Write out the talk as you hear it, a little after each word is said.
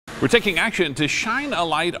We're taking action to shine a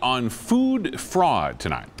light on food fraud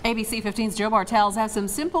tonight. ABC 15's Joe Bartels has some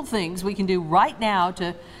simple things we can do right now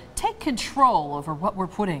to take control over what we're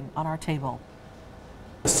putting on our table.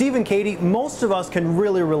 Steve and Katie, most of us can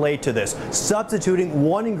really relate to this. Substituting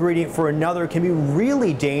one ingredient for another can be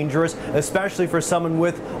really dangerous, especially for someone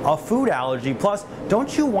with a food allergy. Plus,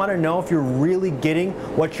 don't you want to know if you're really getting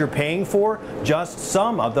what you're paying for? Just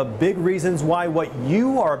some of the big reasons why what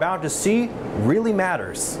you are about to see really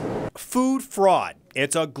matters. Food fraud.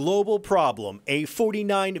 It's a global problem, a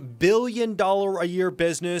 $49 billion a year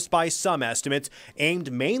business by some estimates,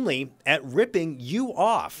 aimed mainly at ripping you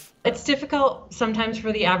off. It's difficult sometimes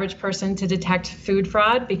for the average person to detect food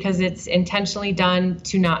fraud because it's intentionally done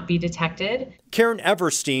to not be detected. Karen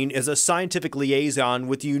Everstein is a scientific liaison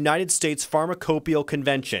with the United States Pharmacopeal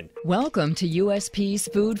Convention. Welcome to USP's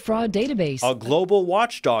Food Fraud Database, a global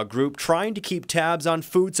watchdog group trying to keep tabs on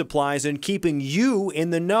food supplies and keeping you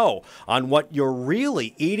in the know on what you're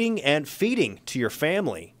really eating and feeding to your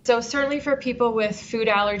family. So certainly for people with food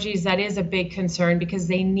allergies, that is a big concern because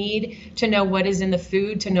they need to know what is in the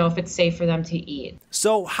food to know if it's safe for them to eat.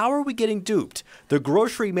 So how are we getting duped? The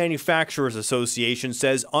Grocery Manufacturers Association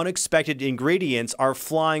says unexpected ingredients are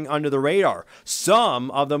flying under the radar. Some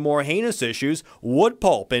of the more heinous issues, wood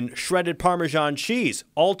pulp and shredded Parmesan cheese,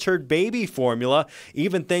 altered baby formula,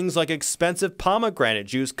 even things like expensive pomegranate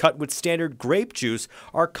juice cut with standard grape juice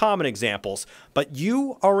are common examples. But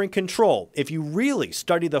you are in control if you really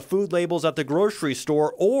study the food labels at the grocery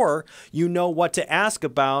store, or you know what to ask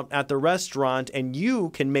about at the restaurant, and you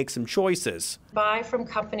can make some choices. Buy from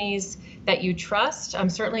companies that you trust.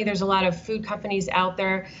 Certainly there's a lot of food companies out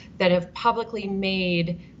there that have publicly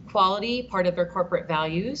made quality part of their corporate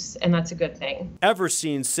values, and that's a good thing.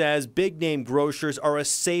 Everstein says big-name grocers are a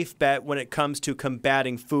safe bet when it comes to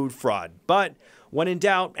combating food fraud. But when in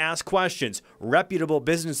doubt, ask questions. Reputable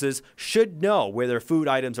businesses should know where their food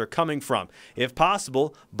items are coming from. If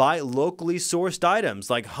possible, buy locally sourced items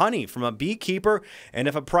like honey from a beekeeper, and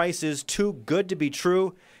if a price is too good to be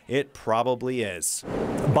true, it probably is.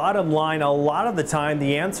 Bottom line, a lot of the time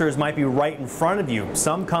the answers might be right in front of you.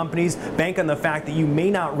 Some companies bank on the fact that you may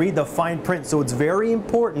not read the fine print, so it's very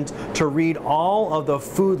important to read all of the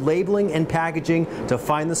food labeling and packaging to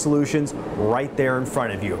find the solutions right there in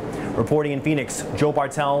front of you. Reporting in Phoenix, Joe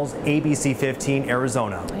Bartels, ABC 15,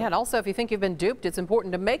 Arizona. And also, if you think you've been duped, it's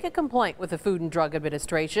important to make a complaint with the Food and Drug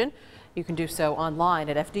Administration. You can do so online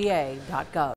at FDA.gov.